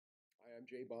I'm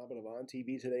Jay Bobbin of On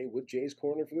TV Today with Jay's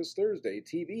Corner for this Thursday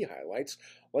TV highlights.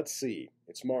 Let's see,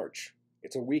 it's March.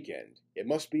 It's a weekend. It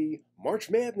must be March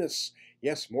Madness.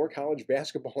 Yes, more college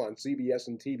basketball on CBS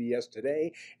and TBS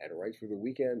today, and right through the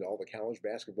weekend, all the college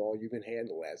basketball you can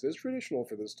handle, as is traditional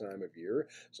for this time of year.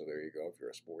 So there you go if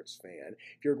you're a sports fan.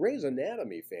 If you're a Grey's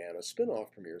Anatomy fan, a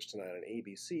spin-off premieres tonight on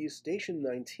ABC, Station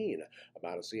 19,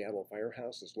 about a Seattle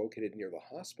firehouse that's located near the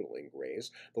hospital in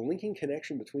Grey's. The linking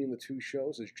connection between the two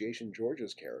shows is Jason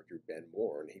George's character, Ben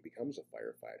Moore, and he becomes a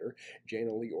firefighter.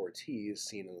 Jana Lee Ortiz,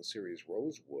 seen in the series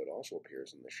Rosewood, also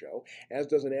appears in the show, as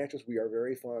does an actress we are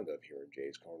very fond of here in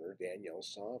Jay's Corner, Danielle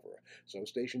Savra. So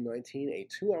Station 19, a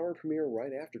 2-hour premiere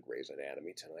right after Grey's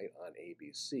Anatomy tonight on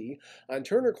ABC. On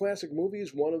Turner Classic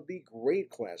Movies, one of the great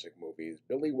classic movies,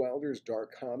 Billy Wilder's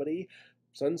dark comedy,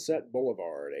 Sunset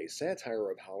Boulevard, a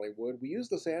satire of Hollywood. We use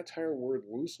the satire word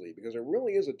loosely because it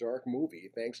really is a dark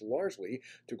movie, thanks largely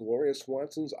to Gloria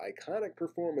Swanson's iconic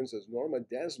performance as Norma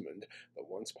Desmond, the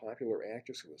once popular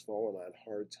actress who has fallen on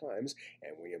hard times,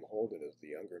 and William Holden as the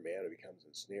younger man who becomes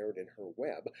ensnared in her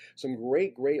web. Some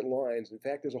great lines. In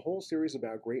fact, there's a whole series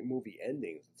about great movie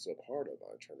endings that's a part of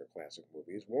on Turner Classic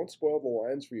Movies. Won't spoil the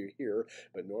lines for you here,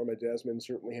 but Norma Desmond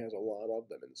certainly has a lot of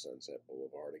them in Sunset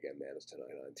Boulevard. Again, that is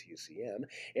tonight on TCM.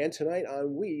 And tonight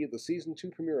on We, the Season 2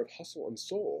 premiere of Hustle and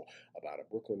Soul, about a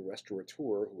Brooklyn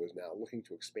restaurateur who is now looking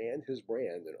to expand his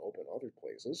brand and open other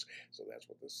places. So that's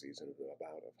what this season is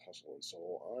about of Hustle and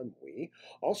Soul on We.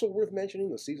 Also worth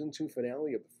mentioning, the Season 2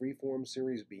 finale of the Freeform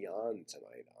series Beyond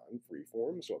tonight on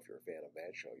Freeform. So if you're a fan of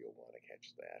that show, you'll want to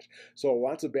catch that. So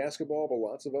lots of basketball, but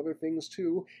lots of other things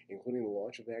too, including the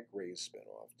launch of that Grey's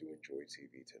spinoff. Do enjoy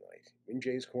TV tonight. In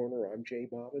Jay's Corner, I'm Jay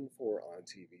Bobbin for On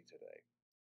TV Today.